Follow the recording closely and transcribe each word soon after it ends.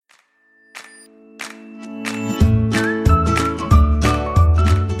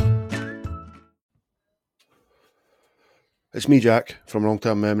It's me, Jack, from Long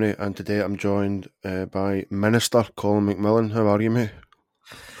Term Memory, and today I'm joined by Minister Colin McMillan. How are you, mate?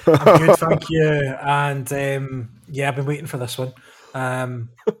 I'm good, thank you. And yeah, I've been waiting for this one. I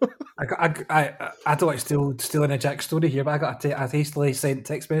don't like stealing a Jack story here, but I hastily sent a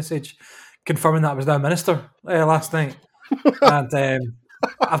text message confirming that I was now a minister last night, and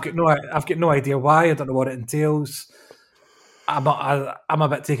I've got no idea why. I don't know what it entails. I'm a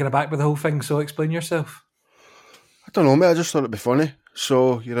bit taken aback by the whole thing. So explain yourself. I don't know, mate. I just thought it'd be funny.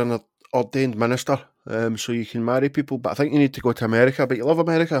 So you're an ordained minister, so you can marry people, but I think you need to go to America. But you love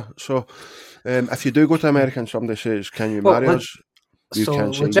America, so if you do go to America and somebody says, "Can you marry us?" You So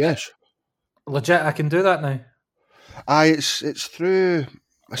can say legit, yes. legit, I can do that now. Aye, it's through.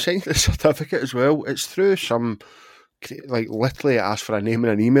 I signed the certificate as well. It's through some literally it asks for a name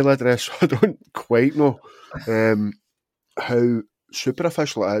and an email address. So I don't quite know how super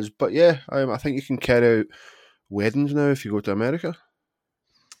official it is, but yeah, I think you can carry out weddings now if you go to America.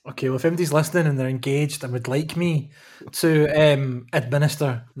 Okay, well, if anybody's listening and they're engaged and would like me to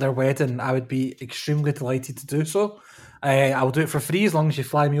administer their wedding, I would be extremely delighted to do so. I will do it for free as long as you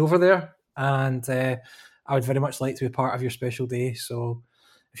fly me over there, and I would very much like to be part of your special day. So,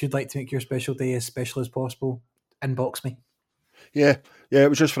 if you'd like to make your special day as special as possible, inbox me. Yeah, it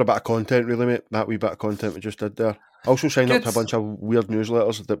was just for a bit of content, really, mate. That wee bit of content we just did there. I also signed up Good. to a bunch of weird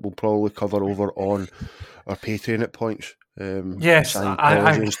newsletters that we'll probably cover over on our Patreon at points. Yes,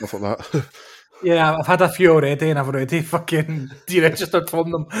 Scientology and stuff like that. yeah, I've had a few already, and I've already fucking deregistered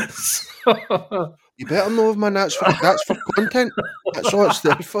from them. You better know, man. That's for content. That's all it's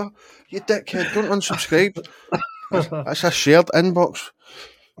there for. You dickhead, don't unsubscribe. That's a shared inbox.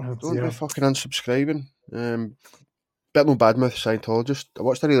 Oh, Don't dear. be fucking unsubscribing. Bit no badmouth Scientologist. I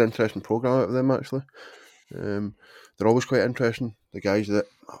watched a really interesting programme out of them, actually. They're always quite interesting. The guys that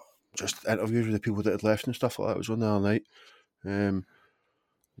just interviews with the people that had left and stuff like that. It was on the other night.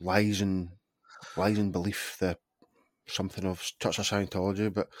 Lies and belief, something of Church of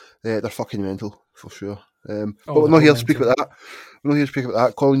Scientology, but they're fucking mental for sure. But we're not here to speak about that. We're not here to speak about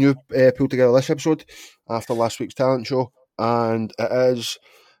that. Colin, you pulled together this episode after last week's talent show, and it is.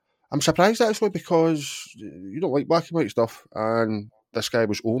 I'm surprised actually because you don't like black and white stuff, and this guy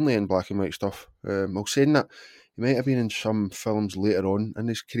was only in black and white stuff. Well, saying that, he might have been in some films later on in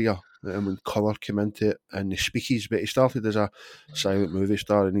his career when colour came into it and the speakies, but he started as a silent movie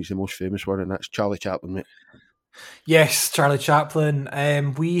star, and he's the most famous one, and that's Charlie Chaplin, mate. Yes, Charlie Chaplin.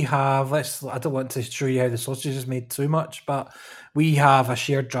 We have. I don't want to show you how the sausage is made too much, but we have a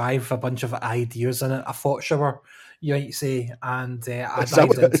shared drive with a bunch of ideas in it. A thought shower, you might say, and I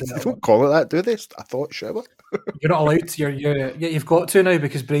dived into They it. don't call it that, do they? A thought shower. You're not allowed to. You've got to now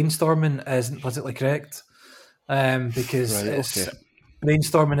because brainstorming isn't politically correct. Because Right, it's okay.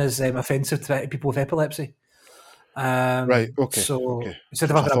 brainstorming is offensive to people with epilepsy. Right, okay. So Okay. instead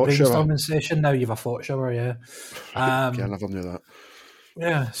So of it's a having a thought shower. brainstorming session, now you have a thought shower. Yeah. Okay, I never knew that.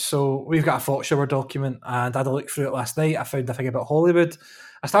 Yeah, so we've got a thought shower document, and I had a look through it last night. I found a thing about Hollywood.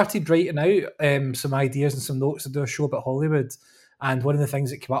 I started writing out some ideas and some notes to do a show about Hollywood, and one of the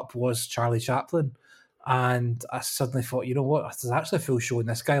things that came up was Charlie Chaplin. And I suddenly thought, you know what? There's actually a full show in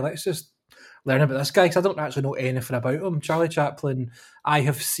this guy. Let's just learn about this guy because I don't actually know anything about him. Charlie Chaplin, I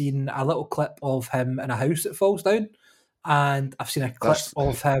have seen a little clip of him in a house that falls down, and I've seen a clip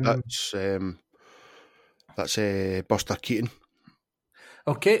of him. That's Buster Keaton.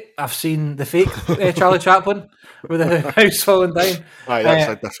 Okay, I've seen the fake Charlie Chaplin with the house falling down. Aye,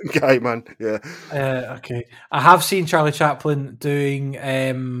 that's a different guy, man. Yeah. Okay, I have seen Charlie Chaplin doing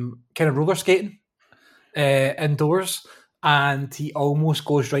kind of roller skating indoors, and he almost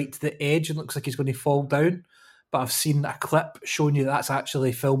goes right to the edge and looks like he's going to fall down. But I've seen a clip showing you that's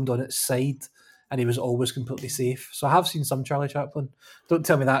actually filmed on its side, and he was always completely safe. So I have seen some Charlie Chaplin. Don't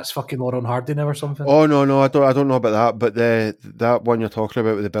tell me that's fucking Lauren Hardy now or something. Oh no, I don't know about that. But that one you're talking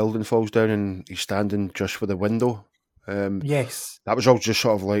about, where the building falls down and he's standing just for the window. Yes, that was all just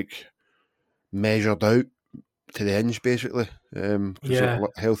sort of like measured out to the inch, basically. Yeah.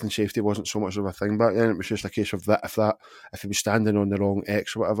 Health and safety wasn't so much of a thing back then. It was just a case of that if he was standing on the wrong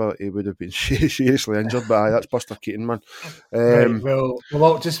X or whatever, he would have been seriously injured. But aye, that's Buster Keaton, man. Right,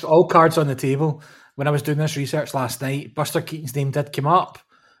 well, just all cards on the table. When I was doing this research last night, Buster Keaton's name did come up,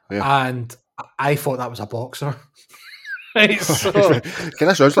 Yeah. and I thought that was a boxer. Right, so, Can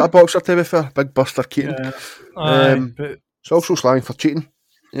I sound like a boxer, to be fair? Big Buster Keaton. but It's also slang for cheating.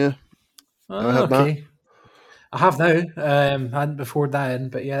 Yeah. I heard okay. that. I have now. I hadn't before that in,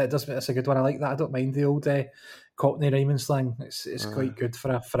 but yeah, it does. It's a good one. I like that. I don't mind the old Cockney rhyming slang. It's quite good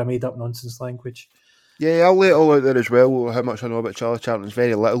for a made up nonsense language. Yeah, I'll lay it all out there as well. How much I know about Charlie Chaplin is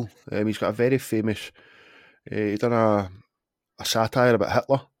very little. He's got a very famous. He done a satire about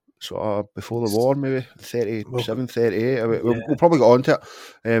Hitler, sort of before the war, maybe 37, 38. We'll probably get on to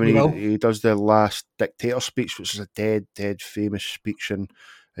it. He does the last dictator speech, which is a dead famous speech in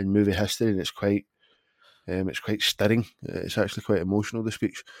movie history, and it's quite stirring. It's actually quite emotional, the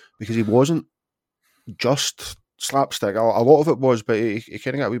speech, because he wasn't just slapstick. A lot of it was, but he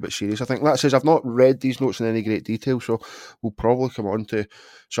kind of got a wee bit serious. I think that says I've not read these notes in any great detail, so we'll probably come on to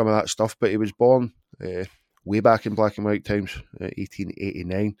some of that stuff. But he was born way back in black and white times,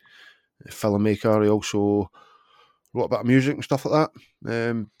 1889. Filmmaker. He also wrote a bit of music and stuff like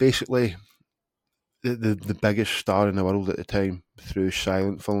that. Basically, the biggest star in the world at the time through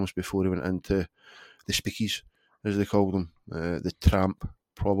silent films before he went into the speakies, as they called them. The Tramp,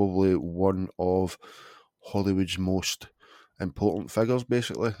 probably one of Hollywood's most important figures,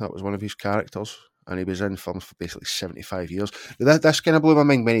 basically. That was one of his characters, and he was in films for basically 75 years. This kind of blew my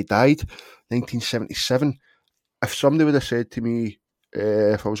mind when he died, 1977. If somebody would have said to me,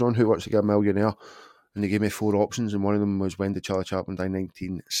 if I was on Who Wants to Get a Millionaire, and they gave me 4 options, and one of them was when did Charlie Chaplin die,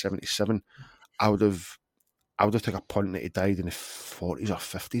 1977, I would have taken a punt that he died in the 40s or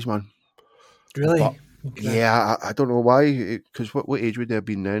 50s, man. Really? But, okay. Yeah, I don't know why, because what age would they have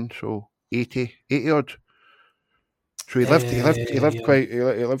been then? So 80 odd. So he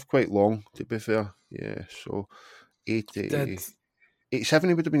lived quite long, to be fair. Yeah, so 87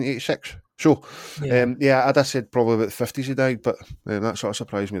 he would have been 86. So I'd have said probably about the 50s he died, but that sort of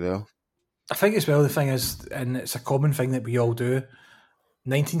surprised me there. I think as well the thing is, and it's a common thing that we all do,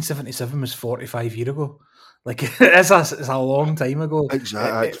 1977 was 45 years ago. Like it's a long time ago.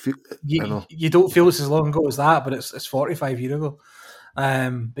 Exactly. You don't feel it's as long ago as that, but it's 45 years ago.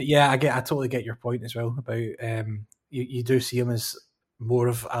 But yeah, I totally get your point as well about you do see him as more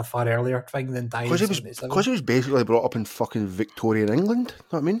of a far earlier thing than dying. Because he was basically brought up in fucking Victorian England. You know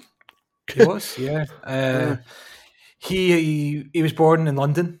what I mean? He was, yeah. He was born in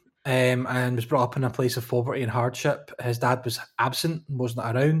London. And was brought up in a place of poverty and hardship. His dad was absent and wasn't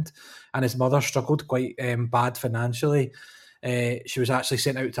around, and his mother struggled quite bad financially. She was actually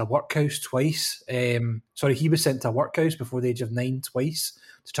sent out to a workhouse twice. He was sent to a workhouse before the age of 9 twice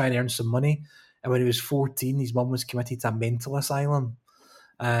to try and earn some money. And when he was 14, his mum was committed to a mental asylum.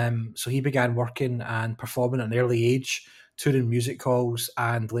 So he began working and performing at an early age, touring music halls,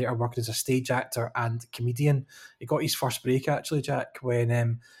 and later working as a stage actor and comedian. He got his first break, actually, Jack,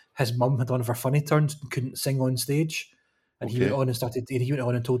 when his mum had one of her funny turns and couldn't sing on stage. And he went on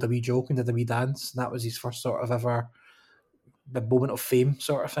and told a wee joke and did a wee dance. And that was his first sort of ever the moment of fame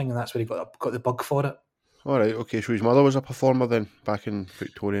sort of thing. And that's where he got the bug for it. All right, okay. So his mother was a performer then, back in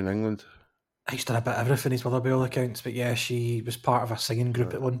Victorian England. He's done a bit of everything, his mother, by all accounts. But yeah, she was part of a singing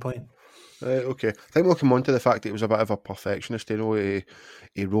group at one point. Okay. I think we'll come on to the fact that he was a bit of a perfectionist. You know,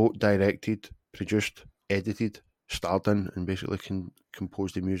 he wrote, directed, produced, edited, starred in, and basically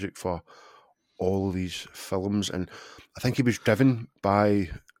composed the music for all of these films. And I think he was driven by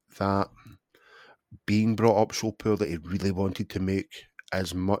that being brought up so poor that he really wanted to make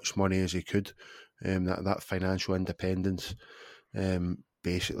as much money as he could. That financial independence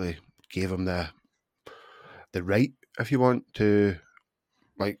basically gave him the right, if you want, to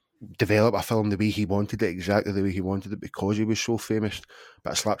develop a film the way he wanted it, exactly the way he wanted it, because he was so famous.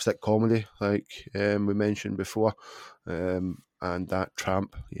 But slapstick comedy, like we mentioned before, and that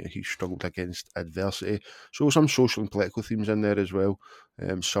Tramp, he struggled against adversity. So some social and political themes in there as well,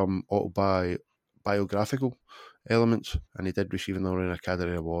 some autobiographical elements, and he did receive an Honorary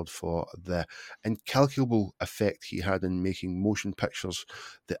Academy Award for the incalculable effect he had in making motion pictures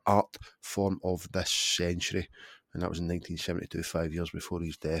the art form of this century. And that was in 1972, 5 years before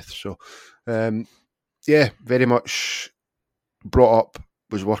his death. So, very much brought up,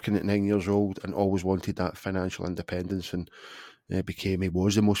 was working at 9 years old, and always wanted that financial independence, and he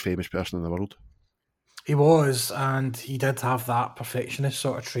was the most famous person in the world. He was, and he did have that perfectionist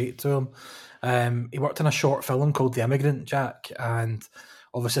sort of trait to him. He worked in a short film called The Immigrant, Jack, and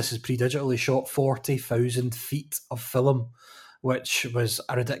obviously this is pre-digital. He shot 40,000 feet of film, which was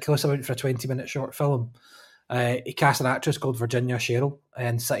a ridiculous amount for a 20-minute short film. He cast an actress called Virginia Sherrill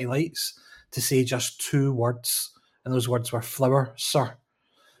in City Lights to say just 2 words, and those words were "flower, sir."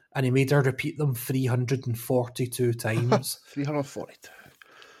 And he made her repeat them 342 times. 342.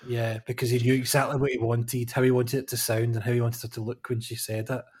 Yeah, because he knew exactly what he wanted, how he wanted it to sound, and how he wanted it to look when she said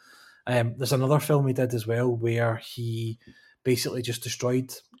it. There's another film he did as well where he basically just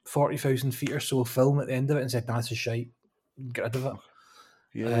destroyed 40,000 feet or so of film at the end of it and said, "Nah, this is shite. Get rid of it."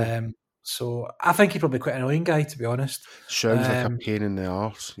 Yeah. So I think he's probably quite an annoying guy, to be honest. Sounds like a pain in the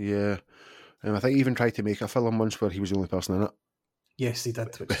arse, yeah. I think he even tried to make a film once where he was the only person in it. Yes, he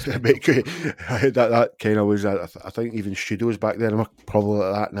did. Which is that kind of was. I think even studios back then were probably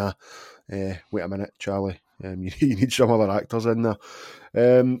like that. Nah, wait a minute, Charlie. You need some other actors in there.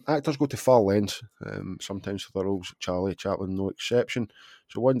 Actors go to far lengths, sometimes for their roles. Charlie Chaplin, no exception.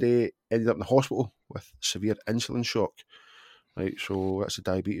 So one day, ended up in the hospital with severe insulin shock. Right, so that's the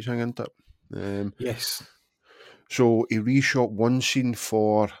diabetes thing, isn't it? yes. So he reshot one scene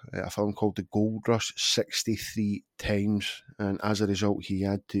for a film called The Gold Rush 63 times, and as a result, he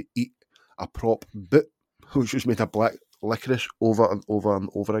had to eat a prop boot, which was made of black licorice over and over and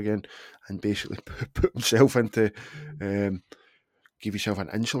over again, and basically put himself into, give yourself an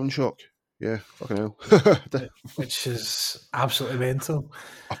insulin shock. Yeah, fucking hell. Which is absolutely mental.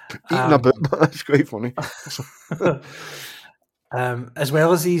 Eating a boot, that's quite funny. As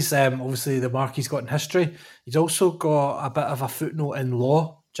well as he's obviously the mark he's got in history, he's also got a bit of a footnote in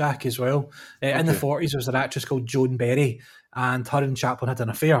law, Jack, as well. In the 40s, there was an actress called Joan Berry, and her and Chaplin had an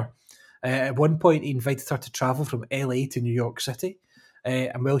affair. At one point, he invited her to travel from LA to New York City.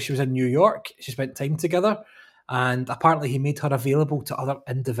 And while she was in New York, she spent time together. And apparently, he made her available to other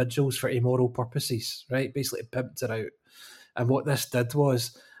individuals for immoral purposes, right? Basically, pimped her out. And what this did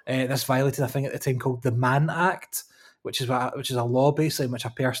was, this violated a thing at the time called the Mann Act, which is a law basically in which a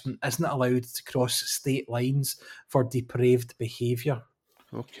person isn't allowed to cross state lines for depraved behaviour.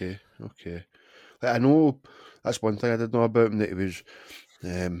 Okay. I know that's one thing I did know about him, that he was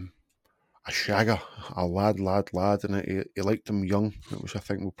a shagger, a lad, and he liked them young, which I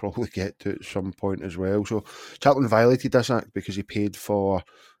think we'll probably get to at some point as well. So Chaplin violated this act because he paid for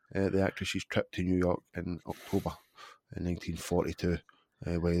the actress's trip to New York in October in 1942.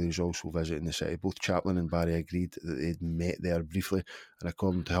 While he was also visiting the city. Both Chaplin and Barry agreed that they'd met there briefly, and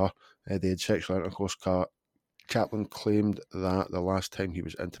according to her, they had sexual intercourse. Chaplin claimed that the last time he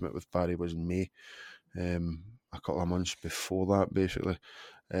was intimate with Barry was in May, a couple of months before that, basically.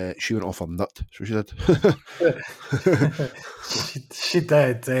 She went off her nut, so she did. she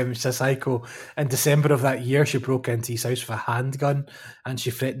did. She's a psycho. In December of that year, she broke into his house with a handgun, and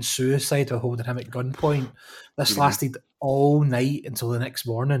she threatened suicide while holding him at gunpoint. This lasted all night until the next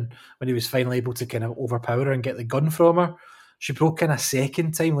morning, when he was finally able to kind of overpower her and get the gun from her. She broke in a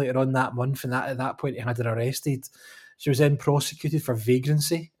second time later on that month, and at that point he had her arrested. She was then prosecuted for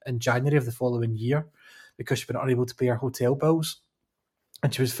vagrancy in January of the following year because she'd been unable to pay her hotel bills.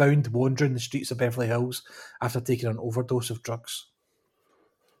 And she was found wandering the streets of Beverly Hills after taking an overdose of drugs.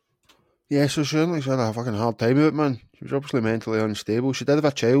 Yeah, so she had a fucking hard time of it, man. She was obviously mentally unstable. She did have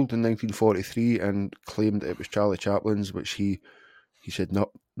a child in 1943 and claimed it was Charlie Chaplin's, which he said,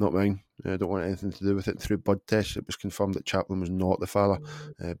 no, not mine. I don't want anything to do with it. Through blood tests, it was confirmed that Chaplin was not the father.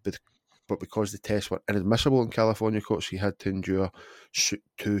 But because the tests were inadmissible in California courts, he had to endure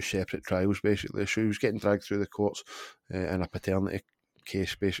 2 separate trials, basically. So he was getting dragged through the courts in a paternity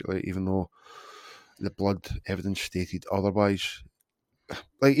case, basically, even though the blood evidence stated otherwise.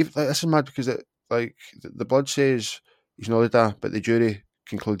 This is mad because the blood says he's not the dad, but the jury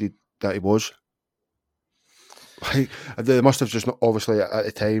concluded that he was. They must have just obviously at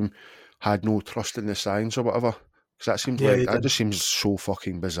the time had no trust in the science or whatever, because that seems that just seems so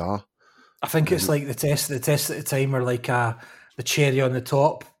fucking bizarre. I think it's like the tests at the time were like the cherry on the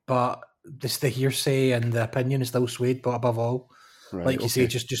top, but the hearsay and the opinion is still swayed, but above all. Right, like you say,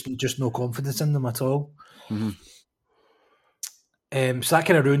 just no confidence in them at all. Mm-hmm. So that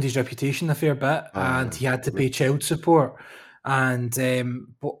kind of ruined his reputation a fair bit, and he had to pay child support. And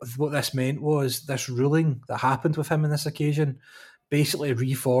what this meant was this ruling that happened with him on this occasion basically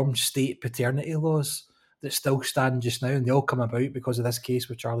reformed state paternity laws that still stand just now, and they all come about because of this case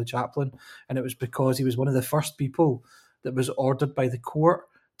with Charlie Chaplin. And it was because he was one of the first people that was ordered by the court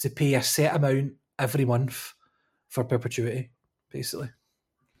to pay a set amount every month for perpetuity, basically.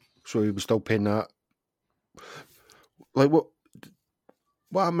 So he was still paying that. Like what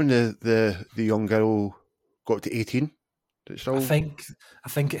happened when the young girl got to 18? I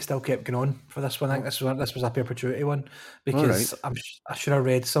think it still kept going on for this one. I think this was a perpetuity one, because right. I should have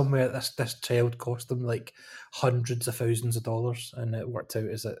read somewhere that this child cost them like hundreds of thousands of dollars, and it worked out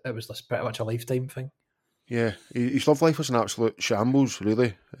as it was pretty much a lifetime thing. Yeah, his love life was an absolute shambles,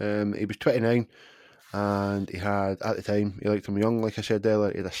 really. He was 29, and he had, at the time, he liked him young, like I said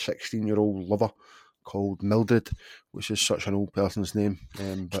earlier. He had a 16-year-old lover called Mildred, which is such an old person's name.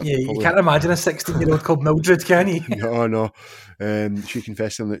 But yeah, you can't imagine a 16-year-old called Mildred, can you? No. She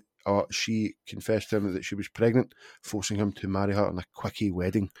confessed to him that she was pregnant, forcing him to marry her on a quickie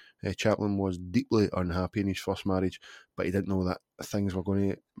wedding. Chaplin was deeply unhappy in his first marriage, but he didn't know that things were going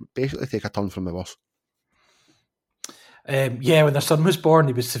to basically take a turn from the worse. When their son was born,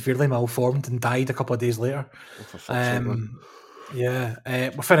 he was severely malformed and died a couple of days later. Yeah,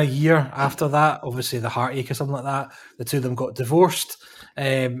 within a year after that, obviously the heartache or something like that, the two of them got divorced.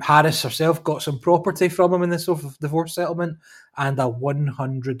 Harris herself got some property from him in this sort of divorce settlement and a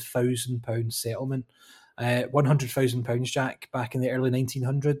 £100,000 settlement. £100,000, Jack, back in the early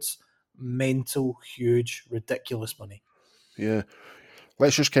 1900s. Mental, huge, ridiculous money. Yeah.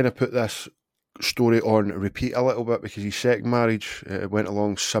 Let's just kind of put this story on repeat a little bit, because his second marriage went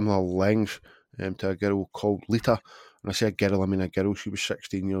along similar lengths to a girl called Lita. And I say a girl, I mean a girl. She was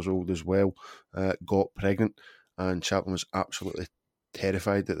 16 years old as well, got pregnant, and Chaplin was absolutely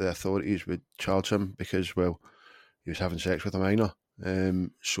terrified that the authorities would charge him because, well, he was having sex with a minor.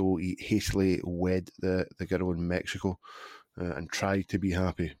 So he hastily wed the girl in Mexico and tried to be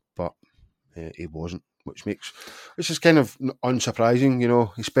happy, but he wasn't, which is kind of unsurprising. You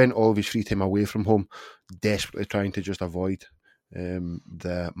know, he spent all of his free time away from home, desperately trying to just avoid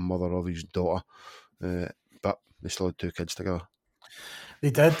the mother of his daughter. But they still had 2 kids together. They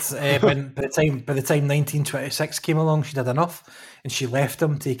did. When by the time 1926 came along, she'd had enough, and she left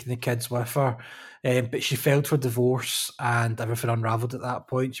him, taking the kids with her. But she filed for divorce, and everything unravelled at that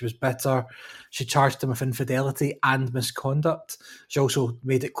point. She was bitter. She charged him with infidelity and misconduct. She also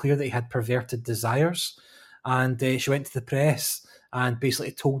made it clear that he had perverted desires, and she went to the press and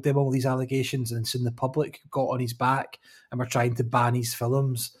basically told them all these allegations, and soon the public got on his back and were trying to ban his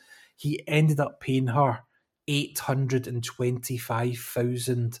films. He ended up paying her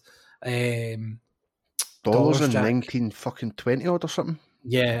 $825,000 dollars in Jack. 1920 odd or something.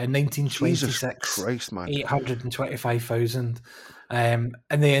 Yeah, in 1926. Jesus Christ, man. 825,000. And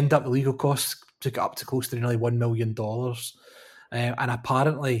they end up, the legal costs took it up to close to nearly $1 million. And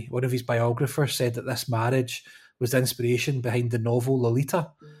apparently, one of his biographers said that this marriage was the inspiration behind the novel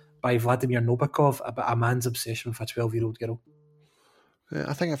Lolita by Vladimir Nabokov about a man's obsession with a 12-year-old girl.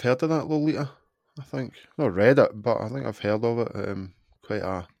 I think I've heard of that, Lolita. I think not read it, but I think I've heard of it. Quite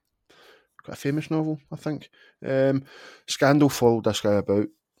a famous novel, I think. Scandal followed this guy about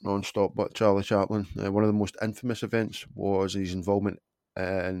non-stop, but Charlie Chaplin, one of the most infamous events was his involvement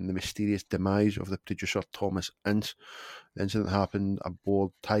in the mysterious demise of the producer Thomas Ince. The incident happened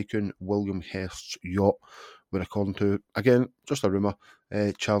aboard Tycoon William Hearst's yacht, where, according to, again, just a rumour,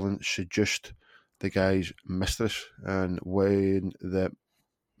 Chaplin seduced the guy's mistress, and when the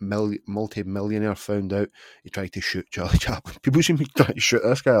multi-millionaire found out, he tried to shoot Charlie Chaplin. People seem to try to shoot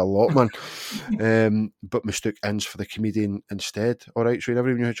this guy a lot, man. But mistook Ince for the comedian instead. All right, so he never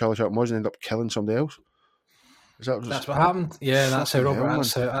even knew who Charlie Chaplin was and ended up killing somebody else. That's what happened. Yeah, that's how Robert.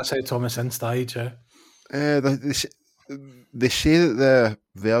 That's how Thomas Ince died. Yeah. They say that the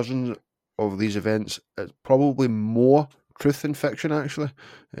versions of these events is probably more truth than fiction, actually.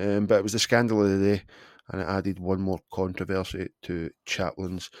 But it was the scandal of the day, and it added one more controversy to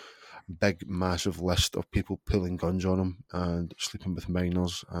Chaplin's big, massive list of people pulling guns on him and sleeping with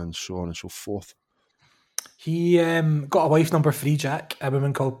minors and so on and so forth. He got a wife number 3, Jack, a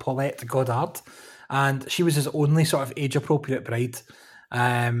woman called Paulette Goddard, and she was his only sort of age-appropriate bride.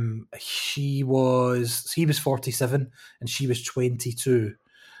 He was 47 and she was 22.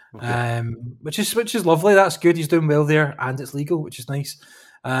 Okay. Which is lovely. That's good. He's doing well there, and it's legal, which is nice.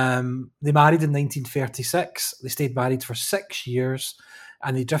 They married in 1936. They stayed married for 6 years,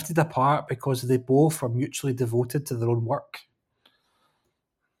 and they drifted apart because they both were mutually devoted to their own work.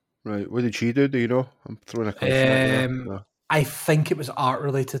 Right. What did she do? Do you know? I'm throwing a question. No. I think it was art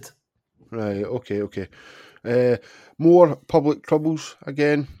related. Right. Okay. More public troubles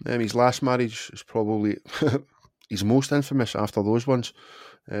again. His last marriage is probably his most infamous after those ones.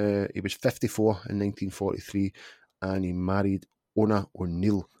 He was 54 in 1943, and he married Ona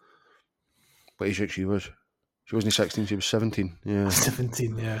O'Neill. What age she was? She wasn't 16, she was 17. Yeah.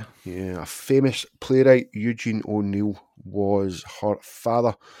 17, yeah. Yeah. A famous playwright, Eugene O'Neill, was her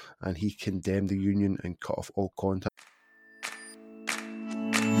father, and he condemned the union and cut off all contact.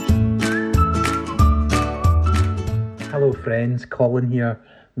 Hello friends, Colin here,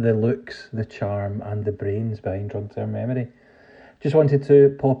 the looks, the charm and the brains behind Drug Term Memory. Just wanted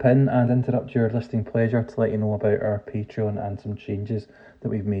to pop in and interrupt your listening pleasure to let you know about our Patreon and some changes that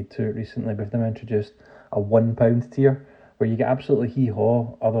we've made to it recently. We've now introduced a £1 tier where you get absolutely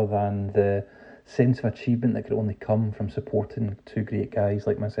hee-haw other than the sense of achievement that could only come from supporting two great guys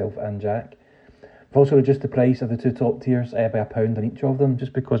like myself and Jack. We've also reduced the price of the two top tiers by £1 on each of them,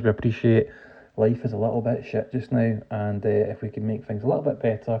 just because we appreciate life is a little bit shit just now, and if we can make things a little bit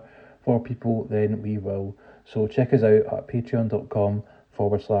better for people, then we will. So check us out at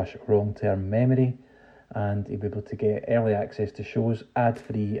patreon.com/wrongtermmemory, and you'll be able to get early access to shows,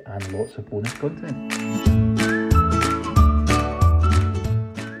 ad-free, and lots of bonus content.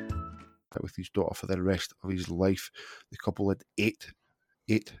 with his daughter for the rest of his life. The couple had eight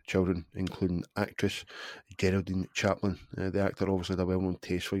children, including actress Geraldine Chaplin. The actor obviously had a well-known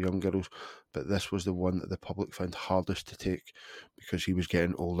taste for young girls, but this was the one that the public found hardest to take because he was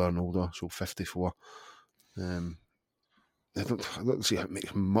getting older and older, so 54. I don't see it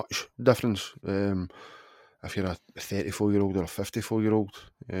makes much difference if you're a 34-year-old or a 54-year-old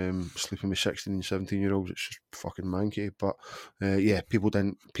sleeping with 16 and 17-year-olds. It's just fucking manky. But people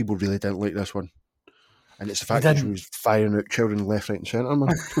really didn't like this one. And it's the fact that she was firing out children left, right, and centre, man.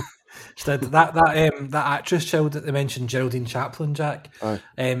 that actress child that they mentioned, Geraldine Chaplin, Jack.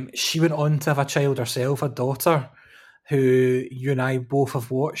 She went on to have a child herself, a daughter, who you and I both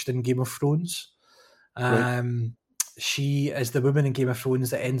have watched in Game of Thrones. Right. She is the woman in Game of Thrones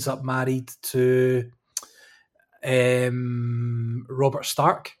that ends up married to Robert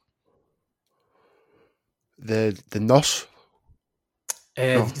Stark. The nurse.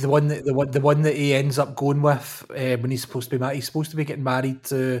 No. The one that he ends up going with when he's supposed to be married. He's supposed to be getting married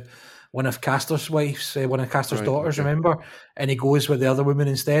to one of Castor's wives, one of Castor's daughters. Okay. Remember, and he goes with the other woman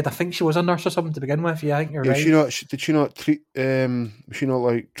instead. I think she was a nurse or something to begin with. Yeah, I think you're right. Did she not treat? Was she not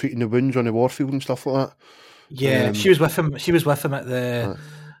like treating the wounds on the warfield and stuff like that? Yeah, she was with him. She was with him at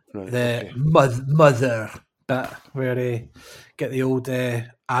mother bit where they get the old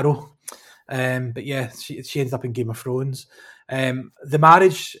arrow. But yeah, she ended up in Game of Thrones. The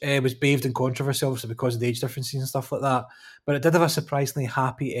marriage was bathed in controversy, obviously, because of the age differences and stuff like that. But it did have a surprisingly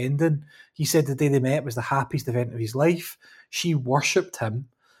happy ending. He said the day they met was the happiest event of his life. She worshipped him,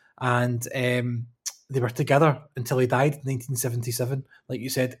 and they were together until he died in 1977. Like you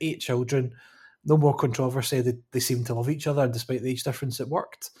said, 8 children, no more controversy. They seemed to love each other, and despite the age difference, it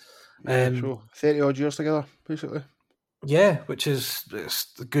worked. So 30 odd years together, basically. Yeah, which is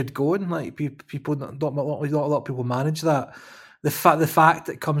good going. Like people, not a lot of people manage that. The fact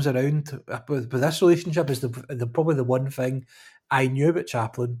that comes around with this relationship is probably the one thing I knew about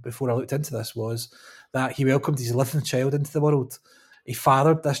Chaplin before I looked into this was that he welcomed his 11th child into the world. He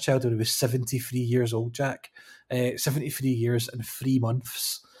fathered this child when he was 73 years old, Jack. 73 years and 3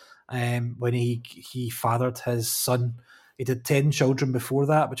 months when he fathered his son. He did 10 children before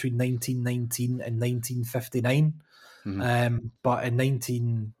that, between 1919 and 1959. Mm-hmm. But in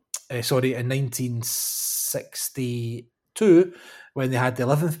 1962, when they had the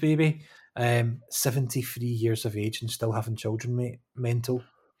 11th baby, 73 years of age and still having children, mate. Mental.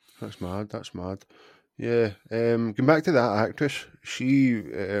 That's mad. Yeah. Going back to that actress, she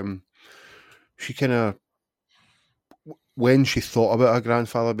kind of, when she thought about her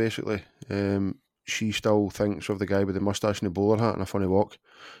grandfather, basically, she still thinks of the guy with the mustache and the bowler hat and a funny walk.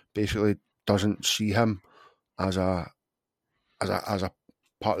 Basically, doesn't see him as a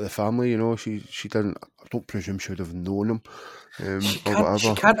part of the family, you know. She didn't. I don't presume she would have known him. She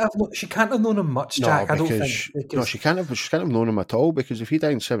can't have known him much, Jack. No, she can't have known him at all, because if he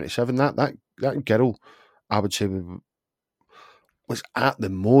died in 77, that girl, I would say, was at the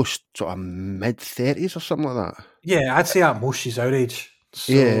most sort of mid-30s or something like that. Yeah, I'd say at most she's our age.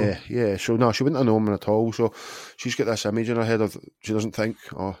 So. Yeah. So no, she wouldn't have known him at all. So she's got this image in her head of, she doesn't think,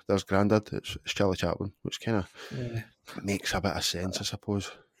 oh, there's Grandad, it's Charlie Chaplin, which kind of makes a bit of sense, I suppose.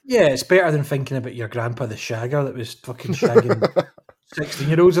 Yeah, it's better than thinking about your grandpa, the shagger that was fucking shagging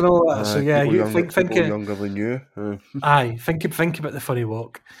 16-year-olds and all that. So yeah, you think younger than you. Aye, think about the funny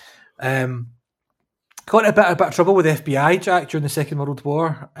walk. Got in a bit of trouble with the FBI, Jack, during the Second World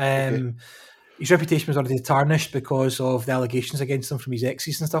War. His reputation was already tarnished because of the allegations against him from his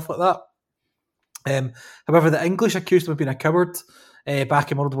exes and stuff like that. However, the English accused him of being a coward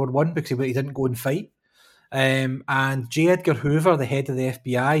back in World War I because he didn't go and fight. And J. Edgar Hoover, the head of the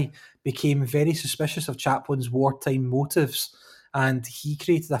FBI, became very suspicious of Chaplin's wartime motives, and he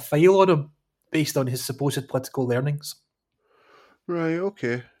created a file on him based on his supposed political learnings. Right,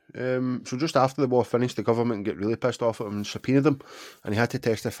 okay. So just after the war finished, the government got really pissed off at him and subpoenaed him, and he had to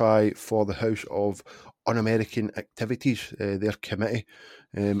testify for the House of Un-American Activities, their committee.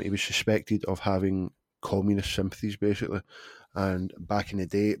 He was suspected of having communist sympathies, basically. And back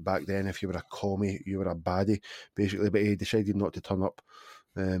then, if you were a commie, you were a baddie, basically. But he decided not to turn up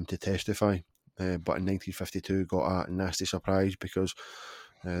to testify. But in 1952, got a nasty surprise because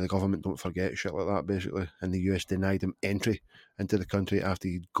the government don't forget shit like that, basically. And the US denied him entry into the country after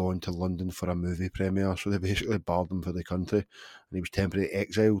he'd gone to London for a movie premiere. So they basically barred him for the country. And he was temporarily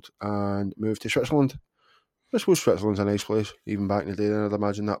exiled and moved to Switzerland. I suppose Switzerland's a nice place, even back in the day, I'd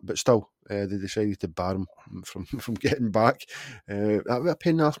imagine that. But still, they decided to bar him from getting back. That'd be a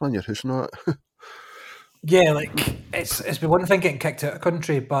pain in the arse, man, your house and all that. Yeah, like, it's been one thing getting kicked out of the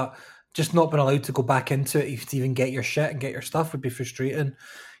country, but just not being allowed to go back into it to even get your shit and get your stuff would be frustrating.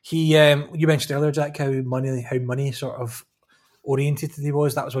 You mentioned earlier, Jack, how money sort of oriented he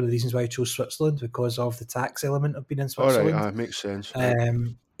was. That was one of the reasons why he chose Switzerland, because of the tax element of being in Switzerland. All right, makes sense.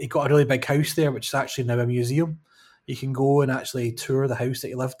 He got a really big house there, which is actually now a museum. You can go and actually tour the house that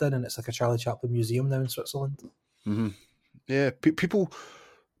he lived in, and it's like a Charlie Chaplin museum now in Switzerland. Mm-hmm. Yeah, people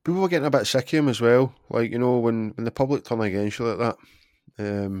were getting a bit sick of him as well. Like, you know, when the public turn against you like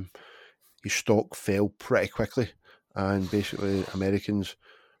that, his stock fell pretty quickly, and basically Americans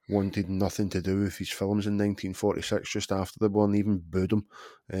wanted nothing to do with his films in 1946, just after the one, even booed him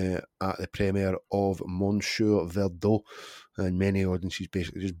at the premiere of Monsieur Verdot, and many audiences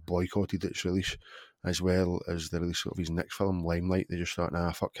basically just boycotted its release, as well as the release of his next film, Limelight. They just thought,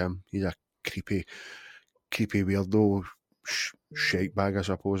 nah, fuck him, he's a creepy weirdo, shake bag, I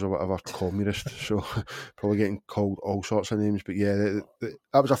suppose, or whatever, communist. So probably getting called all sorts of names. But yeah,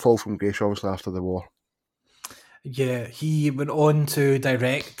 that was a fall from grace, obviously, after the war. Yeah, he went on to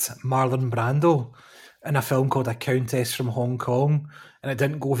direct Marlon Brando in a film called A Countess from Hong Kong, and it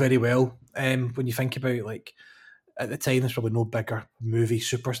didn't go very well. When you think about, like, at the time, there's probably no bigger movie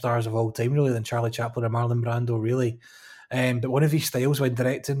superstars of all time, really, than Charlie Chaplin or Marlon Brando, really. But one of his styles when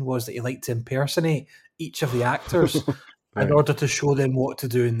directing was that he liked to impersonate each of the actors Right. in order to show them what to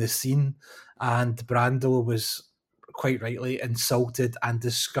do in the scene. And Brando was quite rightly insulted and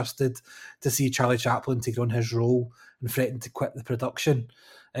disgusted to see Charlie Chaplin take on his role and threatened to quit the production.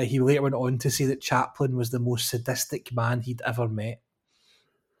 He later went on to say that Chaplin was the most sadistic man he'd ever met.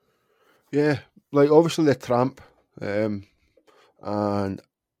 Yeah, like obviously the Tramp and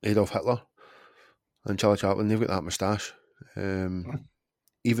Adolf Hitler and Charlie Chaplin, they've got that moustache.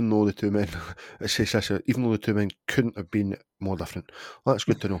 Even though the two men, even though the two men couldn't have been more different. Well, that's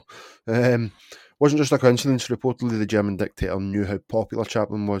good to know. Wasn't just a coincidence. Reportedly, the German dictator knew how popular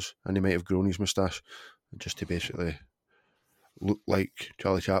Chaplin was, and he might have grown his moustache just to basically look like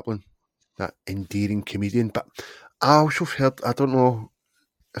Charlie Chaplin, that endearing comedian. But I also heard, I don't know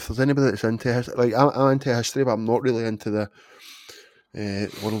if there's anybody that's into history. Like, I'm into history, but I'm not really into the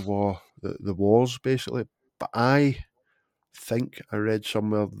World War, the wars, basically. But I think I read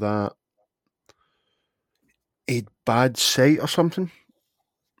somewhere that he'd bad sight or something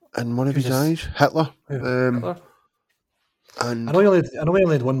in one of his eyes. Hitler. Hitler? And I know he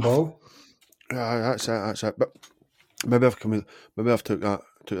only had one ball. That's it. But maybe I've took that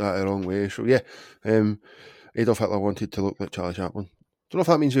the wrong way. So yeah, Adolf Hitler wanted to look like Charlie Chaplin. Don't know if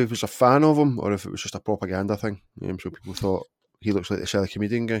that means he was a fan of him or if it was just a propaganda thing. So people thought he looks like the silly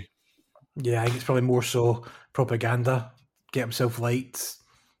comedian guy. Yeah, I think it's probably more so propaganda. Get himself liked,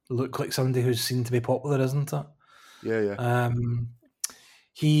 look like somebody who's seen to be popular, isn't it? Yeah.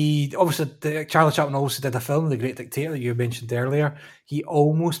 He obviously, Charlie Chaplin also did a film, The Great Dictator, that you mentioned earlier. He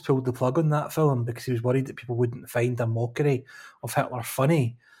almost pulled the plug on that film because he was worried that people wouldn't find a mockery of Hitler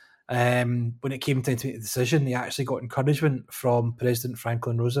funny. When it came time to make the decision, he actually got encouragement from President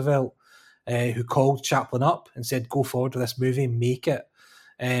Franklin Roosevelt, who called Chaplin up and said, "Go forward with this movie, make it."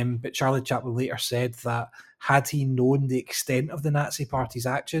 But Charlie Chaplin later said that had he known the extent of the Nazi Party's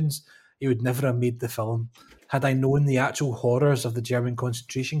actions, he would never have made the film. Had I known the actual horrors of the German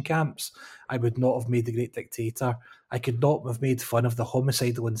concentration camps, I would not have made The Great Dictator. I could not have made fun of the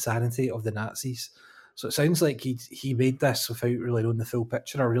homicidal insanity of the Nazis. So it sounds like he made this without really knowing the full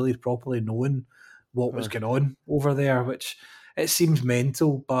picture or really properly knowing what was going on over there, which it seems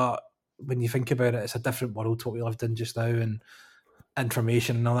mental, but when you think about it, it's a different world to what we lived in just now, and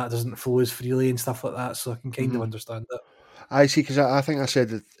information and all that doesn't flow as freely and stuff like that, so I can kind of understand it. I see, because I think I said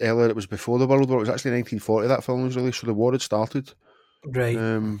that earlier it was before the World War. It was actually 1940 that film was released, so the war had started. Right.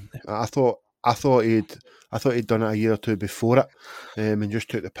 I thought he'd done it a year or two before it, and just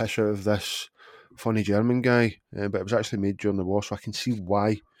took the piss out of this funny German guy. But it was actually made during the war, so I can see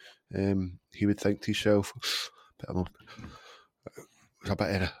why he would think to himself, it's a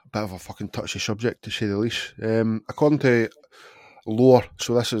bit of a fucking touchy subject, to say the least. According to lore,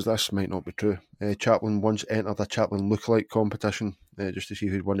 so this might not be true. Chaplin once entered a Chaplin lookalike competition just to see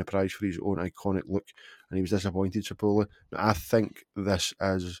who'd won the prize for his own iconic look, and he was disappointed, supposedly. I think this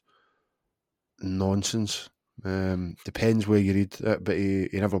is nonsense. Depends where you read it, but he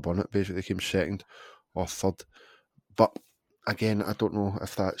never won it. Basically, came second or third. But again, I don't know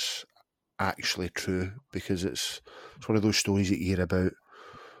if that's actually true, because it's one of those stories that you hear about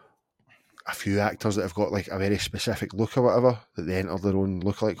a few actors that have got like a very specific look or whatever, that they enter their own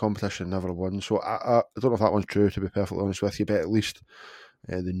lookalike competition and never won. So I don't know if that one's true, to be perfectly honest with you, but at least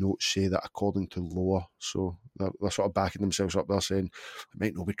the notes say that according to lore. So they're sort of backing themselves up there, saying it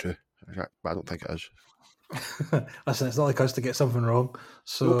might not be true, but I don't think it is. Listen, it's not like us to get something wrong,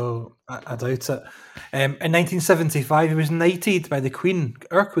 so nope. I doubt it. In 1975, he was knighted by the Queen,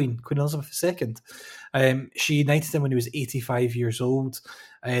 our Queen, Queen Elizabeth II. She knighted him when he was 85 years old.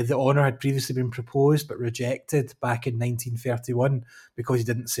 The honour had previously been proposed but rejected back in 1931 because he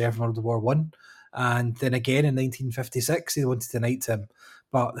didn't serve in World War I. And then again in 1956, they wanted to knight him.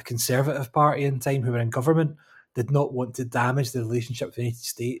 But the Conservative Party in time, who were in government, did not want to damage the relationship with the United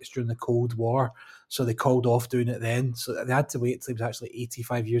States during the Cold War. So they called off doing it then. So they had to wait till he was actually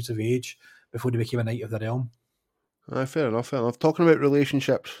 85 years of age before he became a Knight of the Realm. Fair enough. Talking about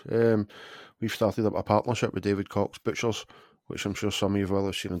relationships, we've started up a partnership with David Cox Butchers, which I'm sure some of you will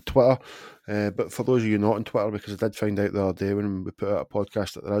have seen on Twitter. But for those of you not on Twitter, because I did find out the other day when we put out a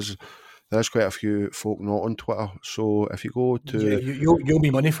podcast that there is quite a few folk not on Twitter. So if you go to... You owe me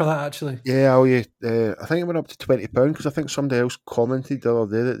money for that, actually. Yeah, I think it went up to £20 because I think somebody else commented the other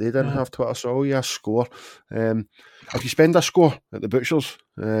day that they didn't have Twitter. So I owe you a score. If you spend a score at the Butchers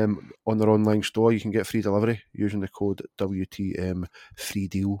on their online store, you can get free delivery using the code WTM free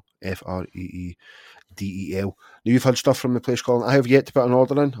deal, FREEDEL. Now, you've had stuff from the place, Colin. I have yet to put an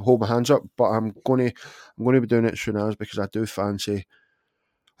order in. Hold my hands up, but I'm going to be doing it soon as, because I do fancy...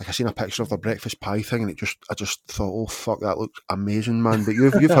 Like, I seen a picture of the breakfast pie thing, and I just thought, oh fuck, that looks amazing, man. But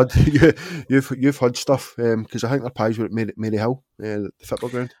you've had you've had stuff, because I think their pies were at Mary Hill, the football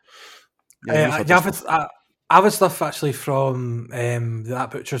ground. I've had stuff actually from that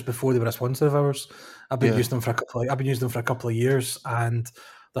Butchers before they were a sponsor of ours. I've been using them for a couple of years, and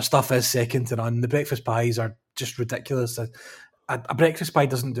their stuff is second to none. The breakfast pies are just ridiculous. A breakfast pie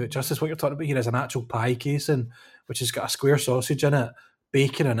doesn't do it justice. What you're talking about here is an actual pie casing, which has got a square sausage in it,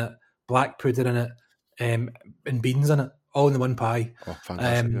 bacon in it, black pudding in it, and beans in it, all in the one pie. Oh,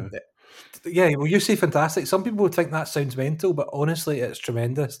 fantastic. Yeah, well, you say fantastic. Some people would think that sounds mental, but honestly, it's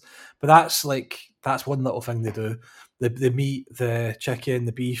tremendous. But that's one little thing they do. The meat, the chicken,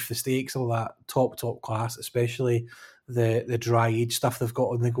 the beef, the steaks, all that, top class, especially the dry aged stuff they've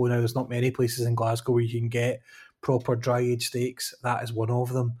got on the go now. There's not many places in Glasgow where you can get proper dry aged steaks. That is one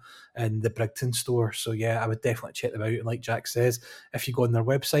of them in the Brigton store. So yeah, I would definitely check them out. And like Jack says, if you go on their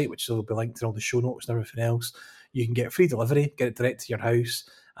website, which will be linked in all the show notes and everything else, you can get free delivery, get it direct to your house.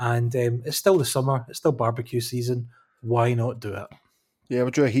 And it's still the summer, it's still barbecue season. Why not do it? Yeah,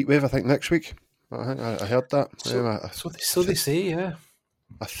 we'll do a heat wave, I think, next week. I heard that. So they say, yeah.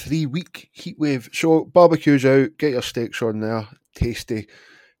 A 3-week heat wave. So barbecue's out, get your steaks on there. Tasty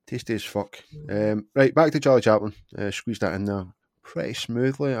as fuck. Right, back to Charlie Chaplin. Squeeze that in there pretty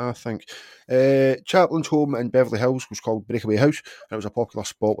smoothly, I think. Chaplin's home in Beverly Hills was called Breakaway House, and it was a popular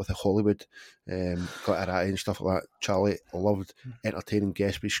spot with the Hollywood glitterati and stuff like that. Charlie loved entertaining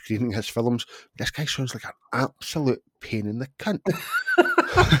guests by screening his films. This guy sounds like an absolute pain in the cunt.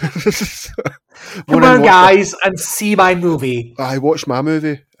 Come on, guys, and see my movie. I watched my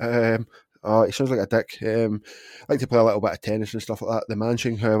movie. He sounds like a dick. I like to play a little bit of tennis and stuff like that. The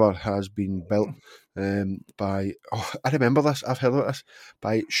mansion, however, has been built by... Oh, I remember this. I've heard of this.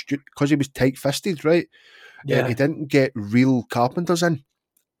 Because he was tight-fisted, right? Yeah. He didn't get real carpenters in.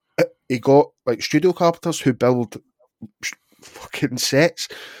 He got like studio carpenters who build fucking sets.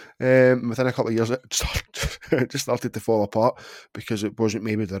 Within a couple of years, it just started to fall apart because it wasn't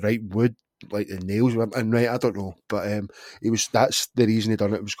maybe the right wood, like the nails weren't in right. I don't know, but that's the reason he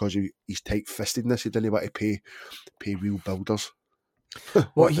done it, was because he's tight-fistedness. He didn't want to pay real builders.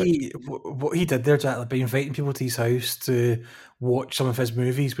 What he did there, Jack, like by inviting people to his house to watch some of his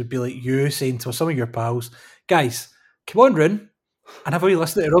movies, would be like you saying to some of your pals, guys, come on round and have a wee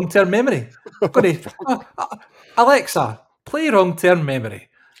listen to Wrong Turn Memory. Alexa, play Wrong Turn Memory.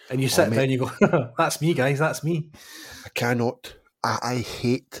 And you sit there and you go, that's me, guys, that's me. I cannot. I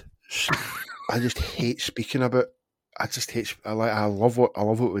just hate speaking about. I love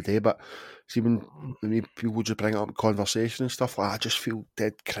what we do, but see when people just bring it up in conversation and stuff, like I just feel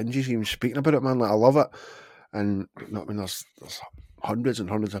dead cringy even speaking about it, man. Like I love it, and there's hundreds and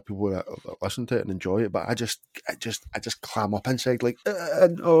hundreds of people that listen to it and enjoy it, but I just clam up inside like,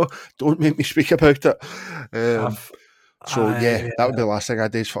 no, don't make me speak about it. That would be the last thing I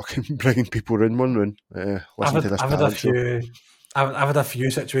do, is fucking bringing people in one room. Listen to this. I've had a few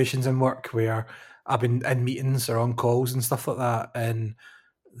situations in work where I've been in meetings or on calls and stuff like that, and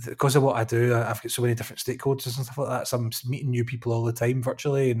because of what I do, I've got so many different stakeholders and stuff like that, so I'm meeting new people all the time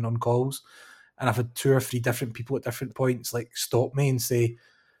virtually and on calls, and I've had 2 or 3 different people at different points like stop me and say,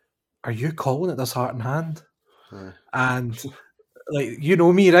 are you calling it this Heart and Hand? And like, you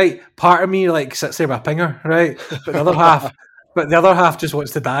know me, right? Part of me like sits there with a pinger, right? But the other half just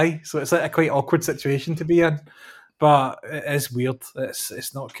wants to die. So it's like a quite awkward situation to be in. But it is weird.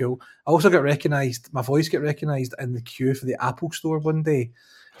 It's not cool. I also got recognised. My voice got recognised in the queue for the Apple store one day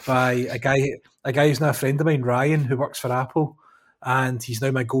by a guy. A guy who's now a friend of mine, Ryan, who works for Apple, and he's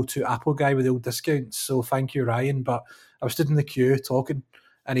now my go-to Apple guy with the old discounts. So thank you, Ryan. But I was stood in the queue talking,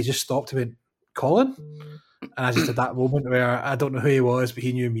 and he just stopped and went, "Colin." And I just had that moment where I don't know who he was, but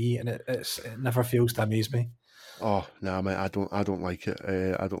he knew me, and it never fails to amaze me. Oh no, mate! I don't like it.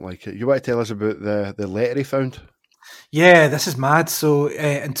 I don't like it. You want to tell us about the letter he found? Yeah, this is mad. So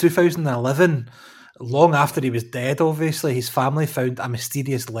in 2011, long after he was dead, obviously, his family found a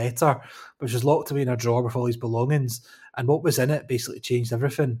mysterious letter which was locked away in a drawer with all his belongings. And what was in it basically changed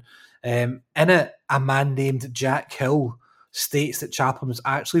everything. In it, a man named Jack Hill states that Chaplin was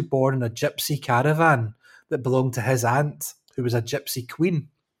actually born in a gypsy caravan that belonged to his aunt, who was a gypsy queen.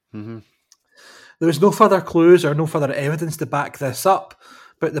 Mm-hmm. There was no further clues or no further evidence to back this up,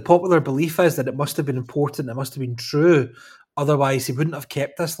 but the popular belief is that it must have been important, it must have been true. Otherwise, he wouldn't have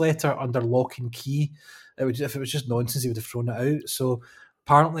kept this letter under lock and key. If it was just nonsense, he would have thrown it out. So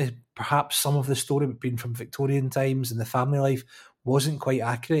apparently, perhaps some of the story being from Victorian times and the family life wasn't quite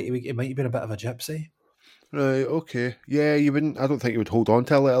accurate. It might have been a bit of a gypsy. Right, okay. Yeah, you wouldn't. I don't think you would hold on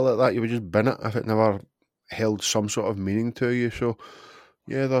to a letter like that. You would just bin it if it never held some sort of meaning to you. So,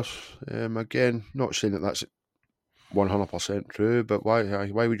 yeah, there's again, not saying that that's 100% true, but why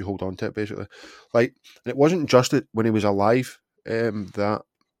would you hold on to it, basically? Like, and it wasn't just that when he was alive that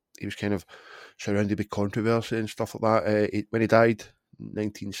he was kind of surrounded by controversy and stuff like that. When he died in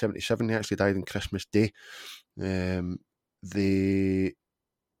 1977, he actually died on Christmas Day. They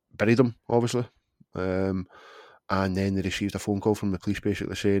buried him, obviously, and then they received a phone call from the police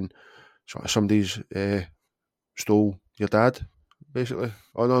basically saying sort of somebody's stole your dad, basically.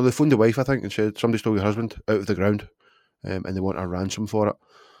 Oh no, they phoned the wife, I think, and said somebody stole your husband out of the ground. And they want a ransom for it.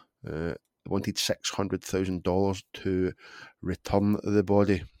 They wanted $600,000 to return the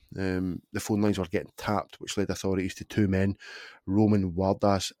body. The phone lines were getting tapped, which led authorities to two men, Roman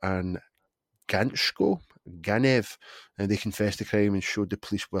Wardas and Ganev, and they confessed the crime and showed the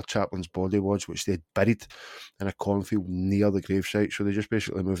police where Chaplin's body was, which they had buried in a cornfield near the gravesite. So they just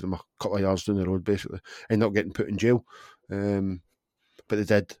basically moved him a couple of yards down the road, basically, and not getting put in jail. But they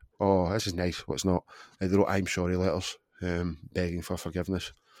did. Oh, this is nice. What's not? They wrote "I'm sorry" letters, begging for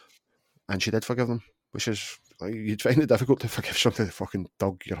forgiveness, and she did forgive them, which is like, you'd find it difficult to forgive somebody that fucking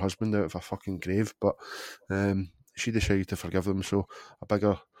dug your husband out of a fucking grave, but she decided to forgive them. So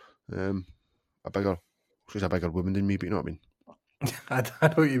she's a bigger woman than me, but you know what I mean. I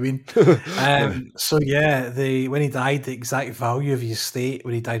know what you mean. So yeah, when he died, the exact value of his estate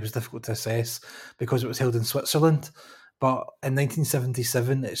when he died was difficult to assess because it was held in Switzerland. But in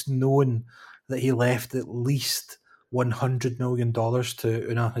 1977, it's known that he left at least $100 million to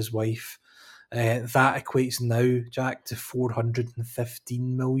Una, his wife. That equates now, Jack, to $415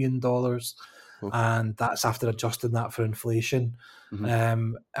 million. And that's after adjusting that for inflation. Mm-hmm.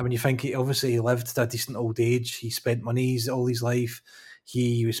 And when you think he lived to a decent old age, he spent money all his life.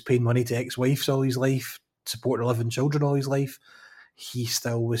 He was paying money to ex-wives all his life, supporting 11 children all his life. He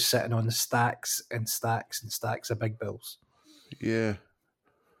still was sitting on stacks and stacks and stacks of big bills. Yeah.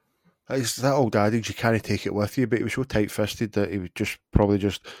 It's that old adage, you can't take it with you, but he was so tight-fisted that he would probably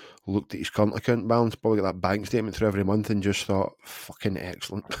just looked at his current account balance, probably got that bank statement through every month and just thought, fucking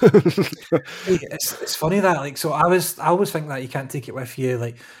excellent. It's funny that, like, so I always think that you can't take it with you.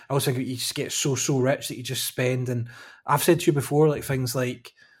 Like, I always think you just get so rich that you just spend. And I've said to you before, like, things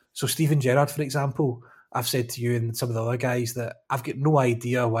like, so Steven Gerrard, for example, I've said to you and some of the other guys that I've got no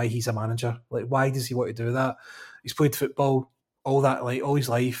idea why he's a manager. Like, why does he want to do that? He's played football all his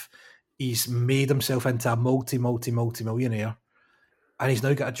life. He's made himself into a multi-millionaire. And he's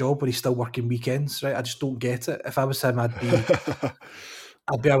now got a job where he's still working weekends, right? I just don't get it. If I was him, I'd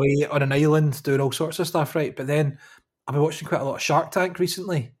be away on an island doing all sorts of stuff, right? But then I've been watching quite a lot of Shark Tank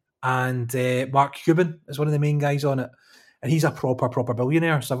recently, and Mark Cuban is one of the main guys on it, and he's a proper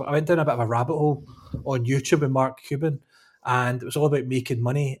billionaire. So I went down a bit of a rabbit hole on YouTube with Mark Cuban, and it was all about making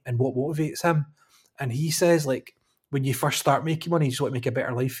money and what motivates him. And he says, like, when you first start making money, you just want to make a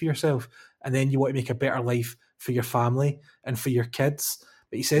better life for yourself, and then you want to make a better life for your family and for your kids.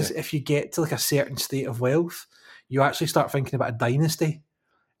 But he says if you get to like a certain state of wealth, you actually start thinking about a dynasty,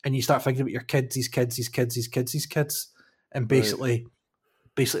 and you start thinking about your kids, his kids, and basically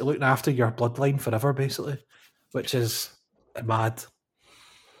looking after your bloodline forever, basically, which is mad.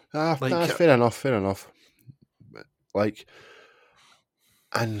 That's fair enough. Like,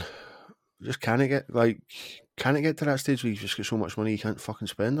 and just can it get to that stage where you just get so much money you can't fucking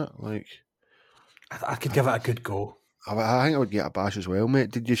spend it? Like, I could give it a good go. I think I would get a bash as well,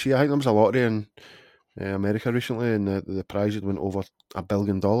 mate. Did you see? I think there was a lottery in America recently, and the prize had went over $1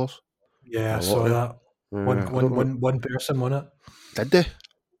 billion. Yeah, I A saw lottery. that. I don't know. One person won it. Did they?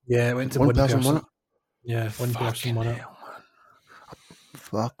 Yeah, it went to One one person won person. it. Yeah, one person Fucking won it. hell, man.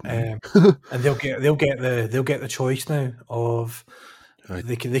 Fuck me. And they'll get the choice now of Right.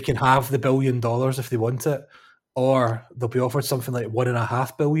 they can have the $1 billion if they want it, or they'll be offered something like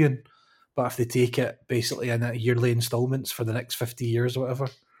 $1.5 billion. But if they take it basically in yearly installments for the next 50 years or whatever.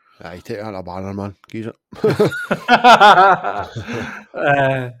 Aye, take that a banner, man. Geez it.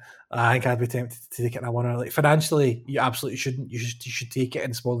 I think I'd be tempted to take it in a one. Like financially, you absolutely shouldn't. You should take it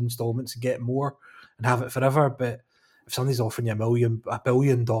in small installments and get more and have it forever. But if somebody's offering you $1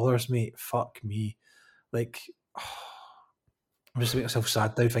 billion, mate, fuck me. Like, I'm just making myself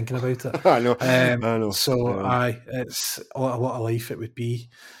sad now thinking about it. I know. So, it's what a life it would be.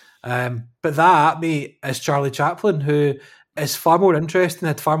 But that, mate, is Charlie Chaplin, who is far more interesting,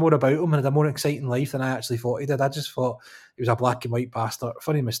 had far more about him, and had a more exciting life than I actually thought he did. I just thought he was a black and white bastard,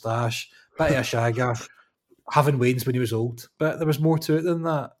 funny moustache, bit of a shagger, having wains when he was old. But there was more to it than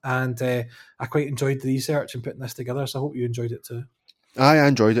that, and I quite enjoyed the research and putting this together, so I hope you enjoyed it too. Aye, I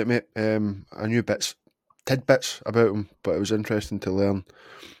enjoyed it, mate. I knew tidbits about him, but it was interesting to learn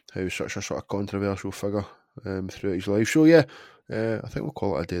how he was such a sort of controversial figure throughout his life. So yeah, I think we'll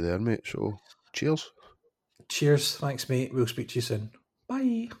call it a day there, mate. So cheers. Cheers. Thanks, mate. We'll speak to you soon.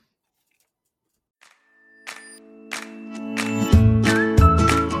 Bye.